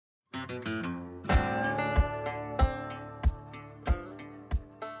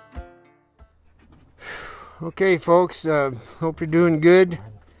Okay, folks, hope you're doing good.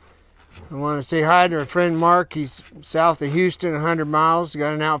 I want to say hi to our friend Mark. He's south of Houston, 100 miles.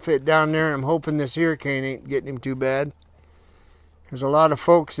 Got an outfit down there, and I'm hoping this hurricane ain't getting him too bad. There's a lot of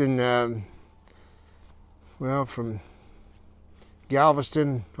folks in, well, from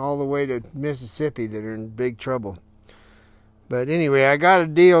Galveston all the way to Mississippi that are in big trouble. But anyway, I got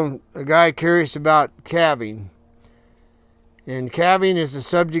a guy curious about calving. And calving is a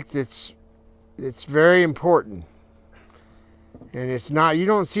subject that's very important. And it's not, you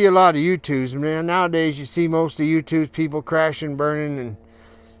don't see a lot of YouTubes. Man, nowadays you see most of YouTubes, people crashing, burning, and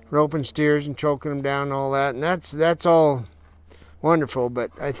roping steers and choking them down and all that. And that's all wonderful,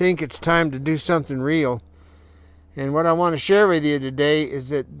 but I think it's time to do something real. And what I want to share with you today is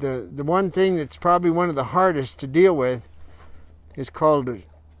that the one thing that's probably one of the hardest to deal with is called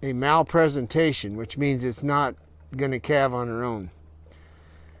a malpresentation, which means it's not going to calve on her own.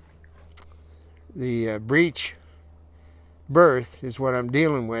 The breech birth is what I'm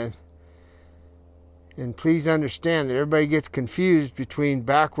dealing with. And please understand that everybody gets confused between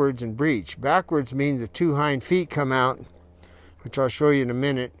backwards and breech. Backwards means the two hind feet come out, which I'll show you in a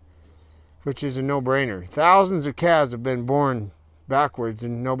minute, which is a no-brainer. Thousands of calves have been born backwards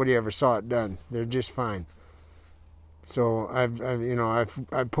and nobody ever saw it done. They're just fine. So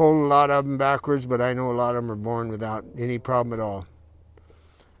I've pulled a lot of them backwards, but I know a lot of them are born without any problem at all.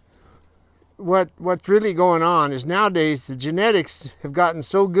 What's really going on is nowadays the genetics have gotten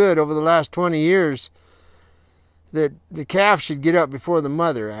so good over the last 20 years that the calf should get up before the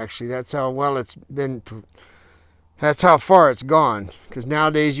mother. Actually, that's how well it's been. That's how far it's gone. Because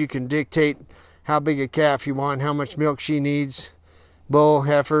nowadays you can dictate how big a calf you want, how much milk she needs, bull,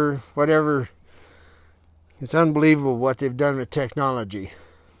 heifer, whatever. It's unbelievable what they've done with technology.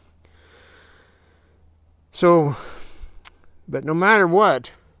 So, but no matter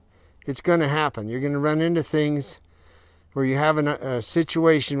what, it's going to happen. You're going to run into things where you have a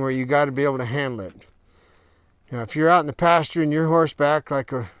situation where you got to be able to handle it. Now, if you're out in the pasture and you're horseback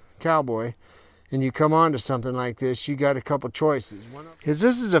like a cowboy, and you come onto something like this, you got a couple choices. This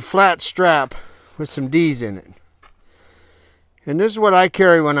is a flat strap with some D's in it. And this is what I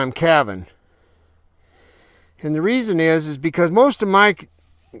carry when I'm calving. And the reason is because most of my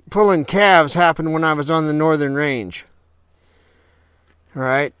pulling calves happened when I was on the northern range. All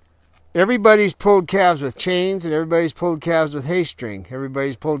right? Everybody's pulled calves with chains, and everybody's pulled calves with hay string.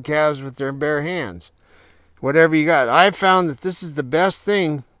 Everybody's pulled calves with their bare hands. Whatever you got. I've found that this is the best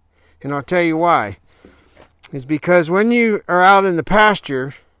thing, and I'll tell you why. It's because when you are out in the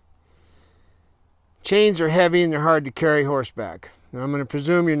pasture, chains are heavy and they're hard to carry horseback. Now, I'm going to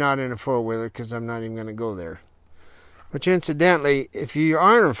presume you're not in a four-wheeler because I'm not even going to go there. Which, incidentally, if you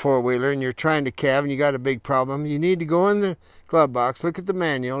are in a four-wheeler and you're trying to calve and you got a big problem, you need to go in the glove box, look at the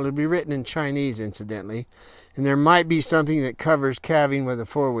manual. It'll be written in Chinese, incidentally. And there might be something that covers calving with a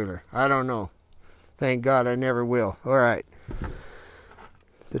four-wheeler. I don't know. Thank God I never will. All right.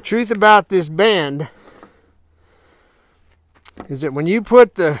 The truth about this band is that when you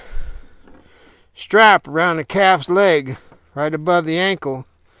put the strap around a calf's leg right above the ankle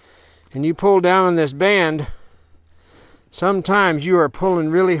and you pull down on this band, sometimes you are pulling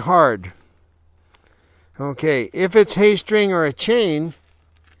really hard. Okay, if it's hay string or a chain,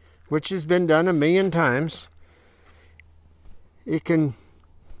 which has been done 1,000,000 times, it can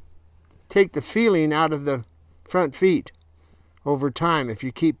take the feeling out of the front feet over time if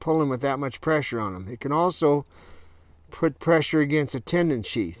you keep pulling with that much pressure on them. It can also put pressure against a tendon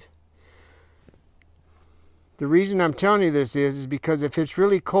sheath. The reason I'm telling you this is because if it's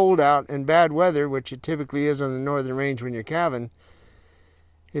really cold out and bad weather, which it typically is on the northern range when you're calving,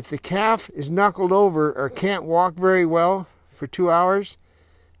 if the calf is knuckled over or can't walk very well for 2 hours,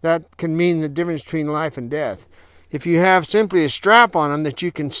 that can mean the difference between life and death. If you have simply a strap on them that you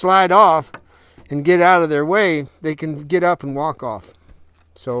can slide off and get out of their way, they can get up and walk off.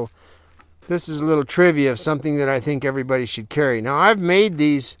 So this is a little trivia of something that I think everybody should carry. Now, I've made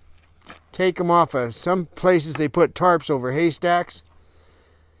these, take them off of, some places they put tarps over haystacks.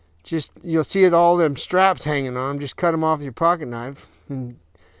 Just, you'll see it, all them straps hanging on them. Just cut them off with your pocket knife and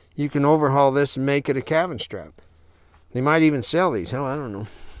you can overhaul this and make it a calving strap. They might even sell these. Hell, I don't know.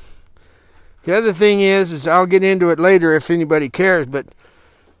 The other thing is I'll get into it later if anybody cares, but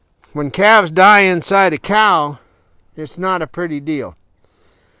when calves die inside a cow, it's not a pretty deal.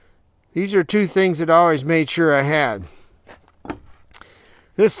 These are two things that I always made sure I had.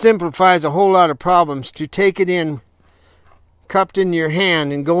 This simplifies a whole lot of problems to take it in, cupped in your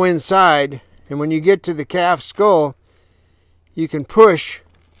hand, and go inside, and when you get to the calf's skull, you can push,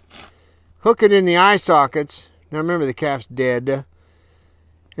 hook it in the eye sockets. Now remember, the calf's dead.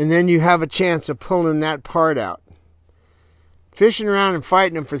 and then you have a chance of pulling that part out. Fishing around and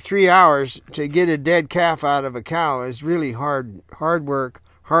fighting them for 3 hours to get a dead calf out of a cow is really hard work,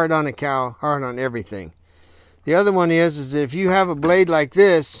 hard on a cow, hard on everything. The other one is that if you have a blade like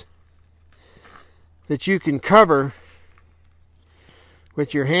this that you can cover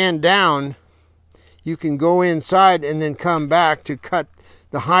with your hand down, you can go inside and then come back to cut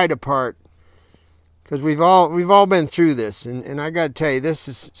the hide apart. Because we've all been through this, and I got to tell you, this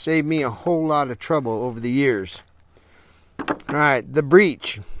has saved me a whole lot of trouble over the years. All right, the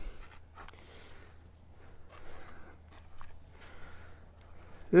breech.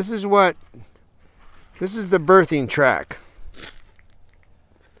 This is the birthing track.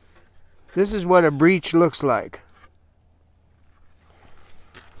 This is what a breech looks like.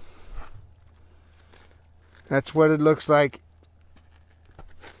 That's what it looks like.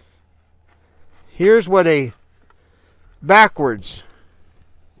 Here's what a backwards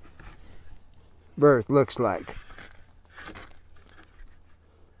birth looks like.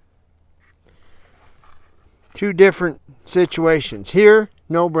 Two different situations. Here,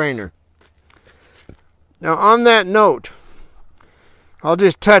 no brainer. Now on that note, I'll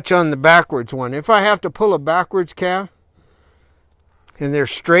just touch on the backwards one. If I have to pull a backwards calf and they're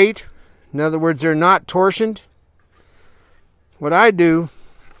straight, in other words, they're not torsioned, what I do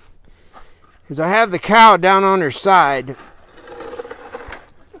is I have the cow down on her side.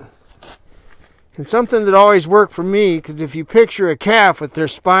 And something that always worked for me, because if you picture a calf with their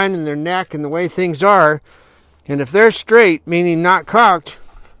spine and their neck and the way things are, and if they're straight, meaning not cocked,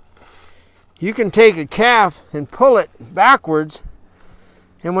 you can take a calf and pull it backwards,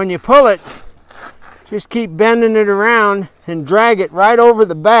 and when you pull it, just keep bending it around and drag it right over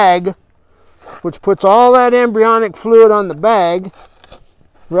the bag, which puts all that embryonic fluid on the bag,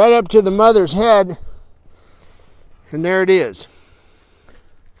 right up to the mother's head, and there it is.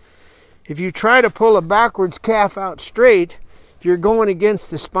 If you try to pull a backwards calf out straight, you're going against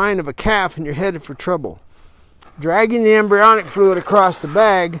the spine of a calf and you're headed for trouble. Dragging the embryonic fluid across the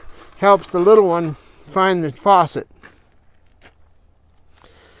bag helps the little one find the faucet.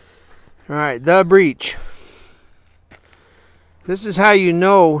 All right, the breech. This is how you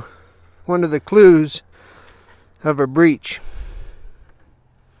know one of the clues of a breech.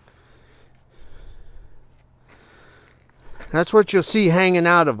 That's what you'll see hanging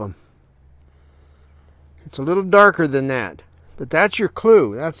out of them. It's a little darker than that, but that's your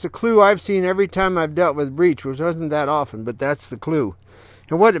clue. That's the clue I've seen every time I've dealt with breech, which wasn't that often, but that's the clue.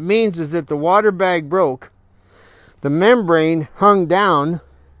 And what it means is that the water bag broke, the membrane hung down,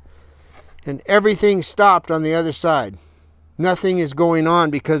 and everything stopped on the other side. Nothing is going on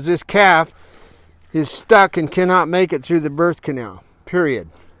because this calf is stuck and cannot make it through the birth canal, period.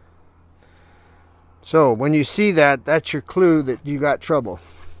 So when you see that, that's your clue that you got trouble.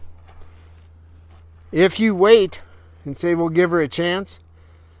 If you wait and say, we'll give her a chance,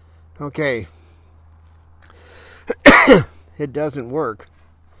 okay, it doesn't work.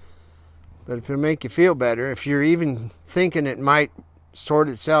 But if it'll make you feel better, if you're even thinking it might sort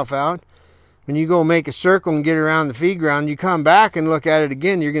itself out, when you go make a circle and get around the feed ground, you come back and look at it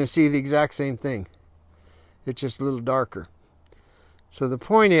again, you're going to see the exact same thing. It's just a little darker. So the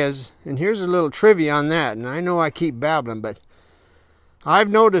point is, and here's a little trivia on that, and I know I keep babbling, but I've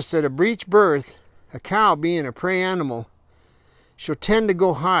noticed that a breech birth, a cow being a prey animal, she'll tend to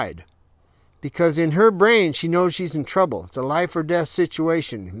go hide. Because in her brain, she knows she's in trouble. It's a life or death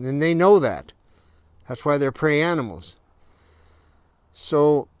situation, and they know that. That's why they're prey animals.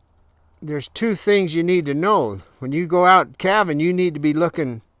 So there's two things you need to know. When you go out calving, you need to be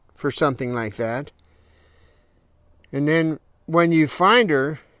looking for something like that. And then when you find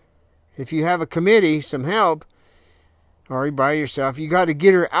her, if you have a committee, some help, or by yourself, you got to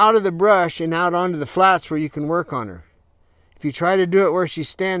get her out of the brush and out onto the flats where you can work on her. If you try to do it where she's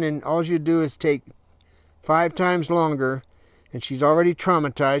standing, all you do is take 5 times longer, and she's already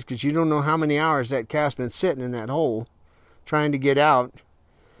traumatized because you don't know how many hours that calf's been sitting in that hole trying to get out,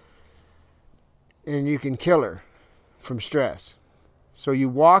 and you can kill her from stress. So you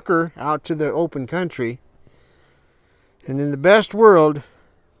walk her out to the open country, and in the best world,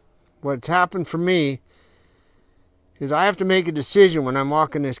 what's happened for me is I have to make a decision when I'm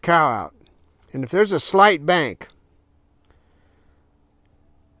walking this cow out. And if there's a slight bank,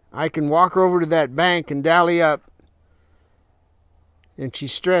 I can walk her over to that bank and dally up, and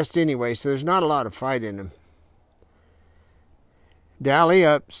she's stressed anyway, so there's not a lot of fight in him. Dally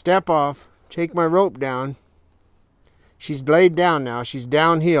up, step off, take my rope down. She's laid down now. She's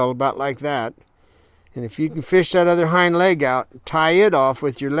downhill, about like that. And if you can fish that other hind leg out, tie it off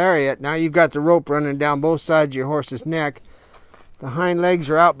with your lariat, now you've got the rope running down both sides of your horse's neck. The hind legs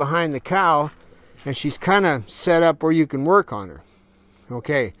are out behind the cow, and she's kind of set up where you can work on her.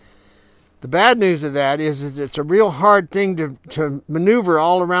 Okay. The bad news of that is it's a real hard thing to maneuver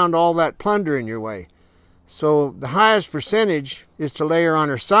all around all that plunder in your way. So the highest percentage is to lay her on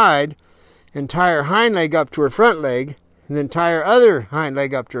her side and tie her hind leg up to her front leg, and then tie her other hind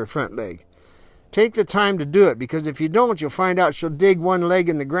leg up to her front leg. Take the time to do it, because if you don't, you'll find out she'll dig one leg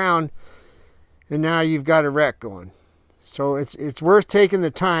in the ground, and now you've got a wreck going. So it's worth taking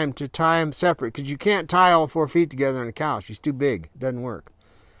the time to tie them separate, because you can't tie all 4 feet together on a cow. She's too big. It doesn't work.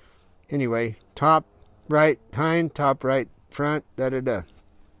 Anyway, top, right, hind, top, right, front, da-da-da.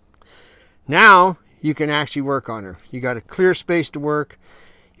 Now you can actually work on her. You got a clear space to work.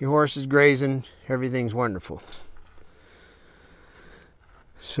 Your horse is grazing. Everything's wonderful.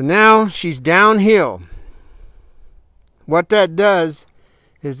 So now she's downhill. What that does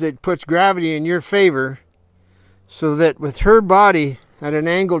is it puts gravity in your favor, so that with her body at an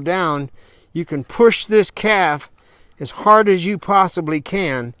angle down, you can push this calf as hard as you possibly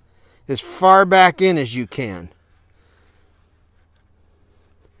can, as far back in as you can.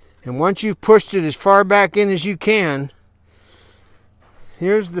 And once you've pushed it as far back in as you can,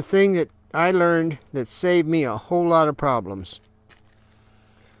 here's the thing that I learned that saved me a whole lot of problems.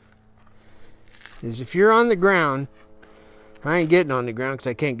 Is if you're on the ground, I ain't getting on the ground because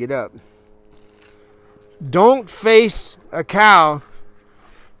I can't get up. Don't face a cow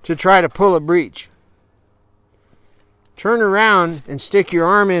to try to pull a breech. Turn around and stick your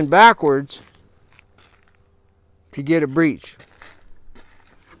arm in backwards to get a breech.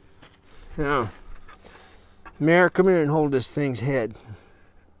 Now, Mare, come here and hold this thing's head.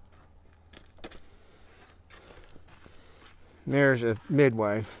 Mare's a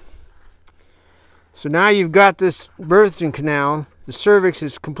midwife. So now you've got this birthing canal. The cervix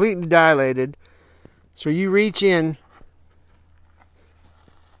is completely dilated. So you reach in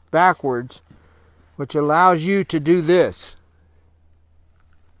backwards, which allows you to do this.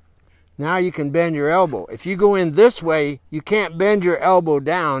 Now you can bend your elbow. If you go in this way, you can't bend your elbow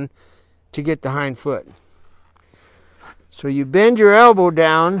down to get the hind foot. So you bend your elbow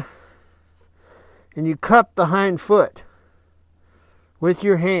down and you cup the hind foot with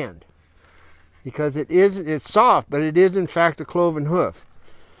your hand, because it's soft, but it is in fact a cloven hoof.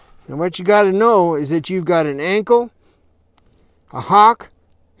 And what you got to know is that you've got an ankle, a hock,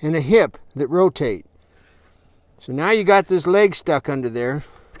 and a hip that rotate. So now you got this leg stuck under there.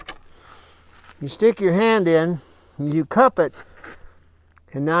 You stick your hand in, and you cup it,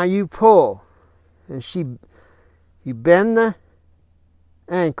 and now you pull. And you bend the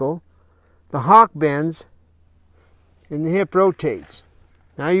ankle, the hock bends, and the hip rotates.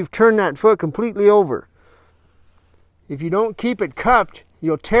 Now you've turned that foot completely over. If you don't keep it cupped,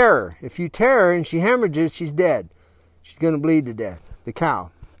 you'll tear her. If you tear her and she hemorrhages, she's dead. She's going to bleed to death, the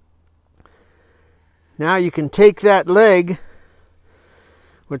cow. Now you can take that leg,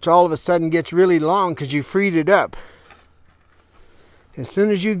 which all of a sudden gets really long because you freed it up. As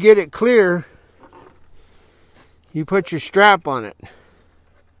soon as you get it clear, you put your strap on it.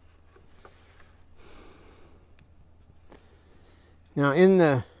 Now in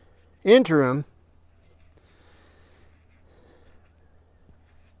the interim,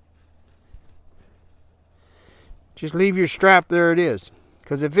 just leave your strap there it is.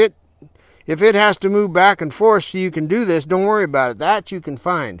 Because if it has to move back and forth so you can do this, don't worry about it. That you can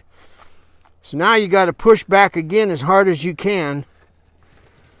find. So now you got to push back again as hard as you can.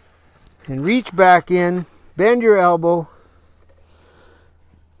 And reach back in, bend your elbow,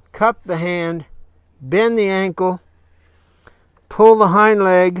 cup the hand, bend the ankle, pull the hind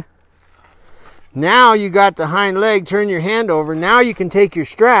leg. Now you got the hind leg, turn your hand over. Now you can take your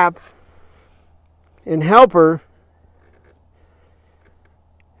strap and help her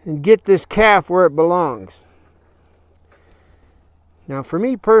and get this calf where it belongs. Now for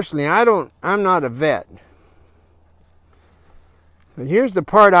me personally, I'm not a vet. But here's the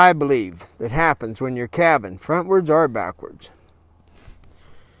part I believe that happens when you're calving, frontwards or backwards.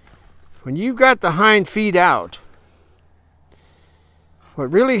 When you've got the hind feet out, what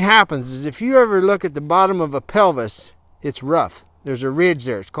really happens is if you ever look at the bottom of a pelvis, it's rough. There's a ridge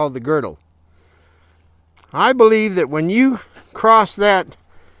there. It's called the girdle. I believe that when you cross that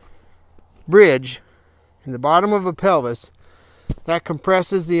bridge in the bottom of a pelvis, that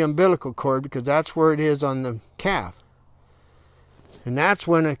compresses the umbilical cord, because that's where it is on the calf. And that's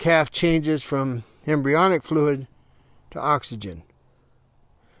when a calf changes from embryonic fluid to oxygen.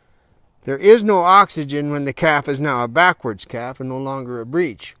 There is no oxygen when the calf is now a backwards calf and no longer a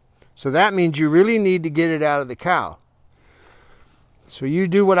breech. So that means you really need to get it out of the cow. So you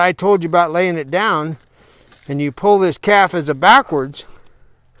do what I told you about laying it down. and you pull this calf as a backwards,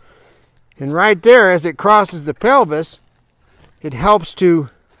 and right there as it crosses the pelvis, it helps to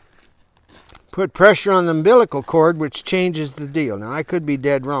put pressure on the umbilical cord, which changes the deal. Now I could be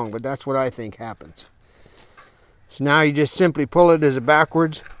dead wrong, but that's what I think happens. So now you just simply pull it as a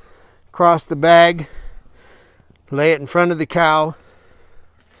backwards, cross the bag, lay it in front of the cow,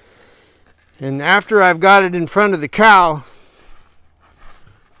 and after I've got it in front of the cow,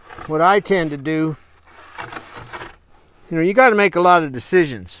 what I tend to do, you got to make a lot of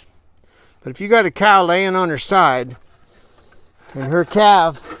decisions. But if you got a cow laying on her side and her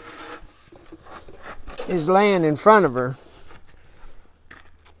calf is laying in front of her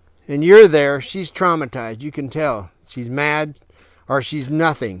and you're there, she's traumatized. You can tell. She's mad or she's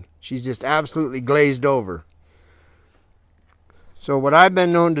nothing. She's just absolutely glazed over. So what I've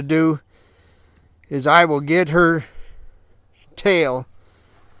been known to do is I will get her tail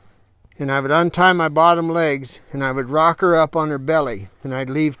and I would untie my bottom legs and I would rock her up on her belly and I'd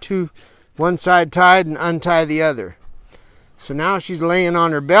leave one side tied and untie the other. So now she's laying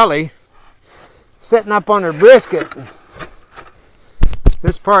on her belly, sitting up on her brisket,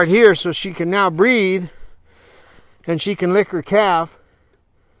 this part here, so she can now breathe and she can lick her calf,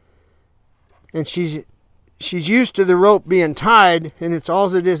 and she's used to the rope being tied, and it's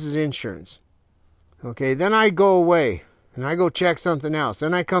all it is insurance. Okay, then I go away and I go check something else.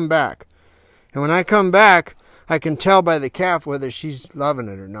 Then I come back. And when I come back, I can tell by the calf whether she's loving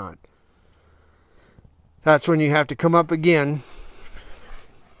it or not. That's when you have to come up again.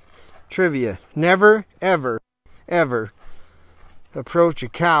 Trivia. Never, ever, ever approach a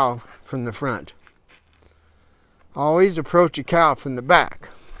cow from the front. Always approach a cow from the back.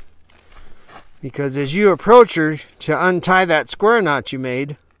 Because as you approach her to untie that square knot you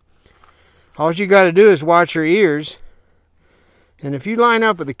made, all you got to do is watch her ears. And if you line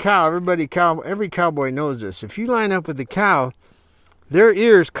up with the cow, every cowboy knows this. If you line up with the cow, their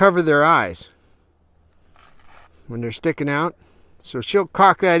ears cover their eyes when they're sticking out. So she'll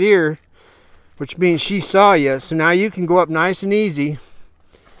cock that ear, which means she saw you. So now you can go up nice and easy,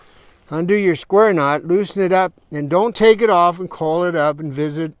 undo your square knot, loosen it up, and don't take it off and call it up and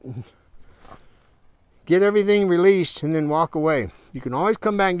visit. Get everything released and then walk away. You can always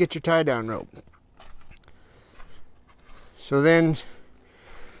come back and get your tie down rope. So then,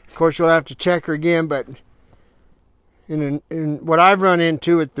 of course, you'll have to check her again, but in what I've run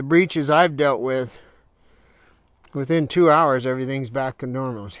into at the breeches I've dealt with, within 2 hours, everything's back to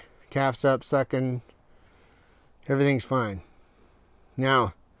normal. Calf's up, sucking, everything's fine.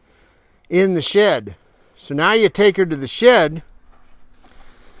 Now, in the shed. So now you take her to the shed,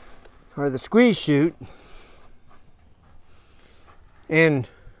 or the squeeze chute, and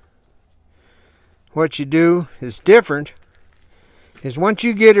what you do is different, is once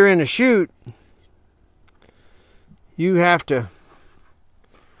you get her in a chute, you have to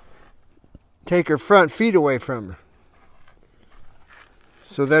take her front feet away from her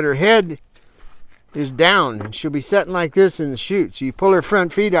so that her head is down, and she'll be sitting like this in the chute. So you pull her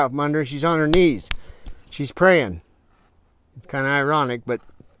front feet out from under her, she's on her knees, she's praying. It's kind of ironic, but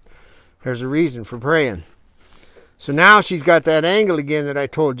there's a reason for praying. So now she's got that angle again that I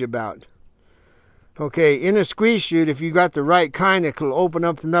told you about. Okay, in a squeeze chute, if you got the right kind, it will open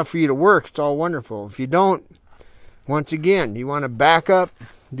up enough for you to work. It's all wonderful. If you don't, once again, you want to back up,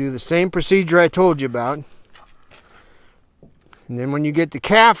 do the same procedure I told you about. And then when you get the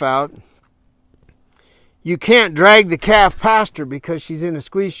calf out, you can't drag the calf past her because she's in a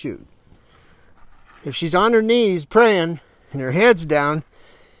squeeze chute. If she's on her knees praying and her head's down,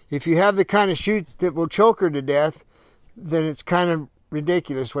 if you have the kind of chutes that will choke her to death, then it's kind of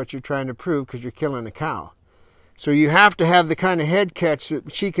ridiculous what you're trying to prove because you're killing a cow. So you have to have the kind of head catch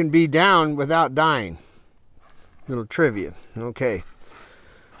that she can be down without dying. Little trivia. Okay.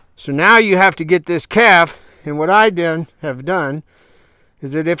 So now you have to get this calf, and what I have done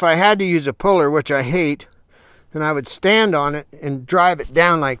is that if I had to use a puller, which I hate, then I would stand on it and drive it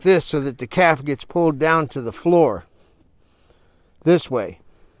down like this so that the calf gets pulled down to the floor. This way.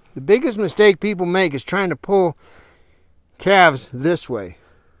 The biggest mistake people make is trying to pull calves this way.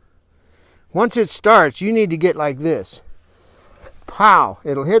 Once it starts, you need to get like this. Pow!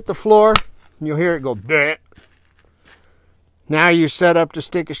 It'll hit the floor, and you'll hear it go bleh. Now you're set up to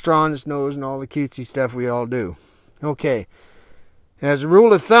stick a straw in its nose and all the cutesy stuff we all do. Okay. As a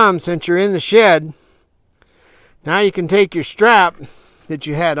rule of thumb, since you're in the shed, now you can take your strap that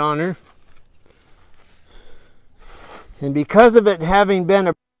you had on her, and because of it having been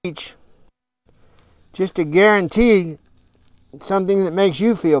a breech, just to guarantee something that makes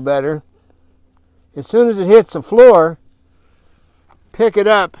you feel better, as soon as it hits the floor, pick it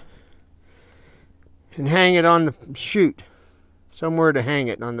up and hang it on the chute. Somewhere to hang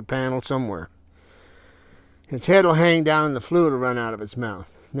it on the panel somewhere. Its head will hang down and the fluid will run out of its mouth.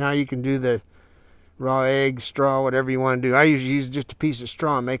 Now you can do the raw egg, straw, whatever you want to do. I usually use just a piece of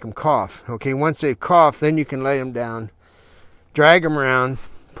straw and make them cough. Okay, once they've coughed, then you can lay them down, drag them around,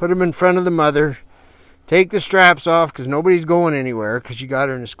 put them in front of the mother, take the straps off because nobody's going anywhere because you got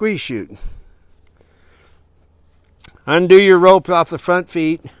her in a squeeze chute. Undo your rope off the front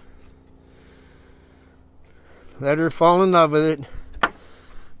feet. Let her fall in love with it.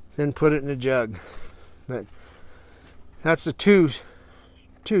 Then put it in a jug. But that's the two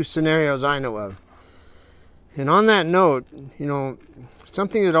scenarios I know of. And on that note, you know,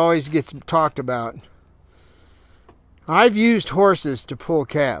 something that always gets talked about. I've used horses to pull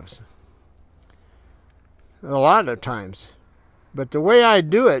calves. A lot of times. But the way I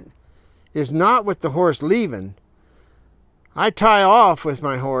do it is not with the horse leaving. I tie off with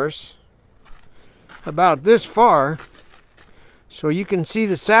my horse about this far, so you can see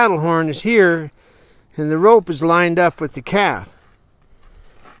the saddle horn is here and the rope is lined up with the calf.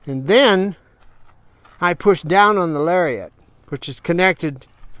 And then I push down on the lariat, which is connected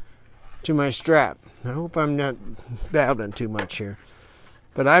to my strap. I hope I'm not babbling too much here.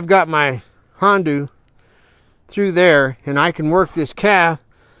 But I've got my Hondu through there, and I can work this calf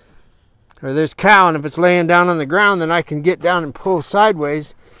or this cow, and if it's laying down on the ground, then I can get down and pull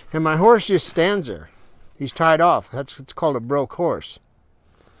sideways, and my horse just stands there. He's tied off. That's what's called a broke horse.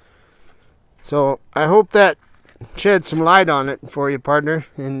 So I hope that shed some light on it for you, partner.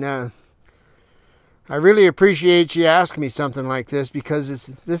 And I really appreciate you asking me something like this, because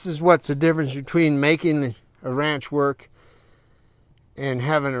this is what's the difference between making a ranch work and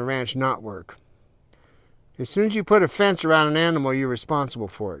having a ranch not work. As soon as you put a fence around an animal, you're responsible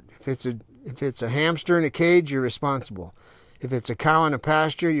for it. If it's a hamster in a cage, you're responsible. If it's a cow in a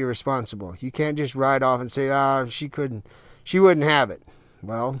pasture, you're responsible. You can't just ride off and say, she wouldn't have it.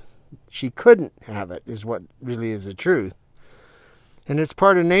 Well, she couldn't have it is what really is the truth. And it's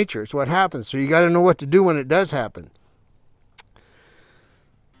part of nature. It's what happens. So you got to know what to do when it does happen.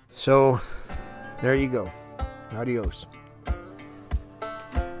 So there you go. Adios.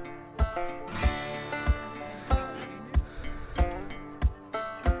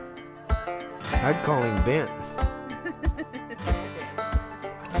 I'd call him bent.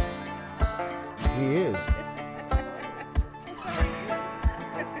 He is.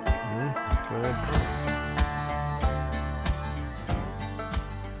 That's what I'd call him.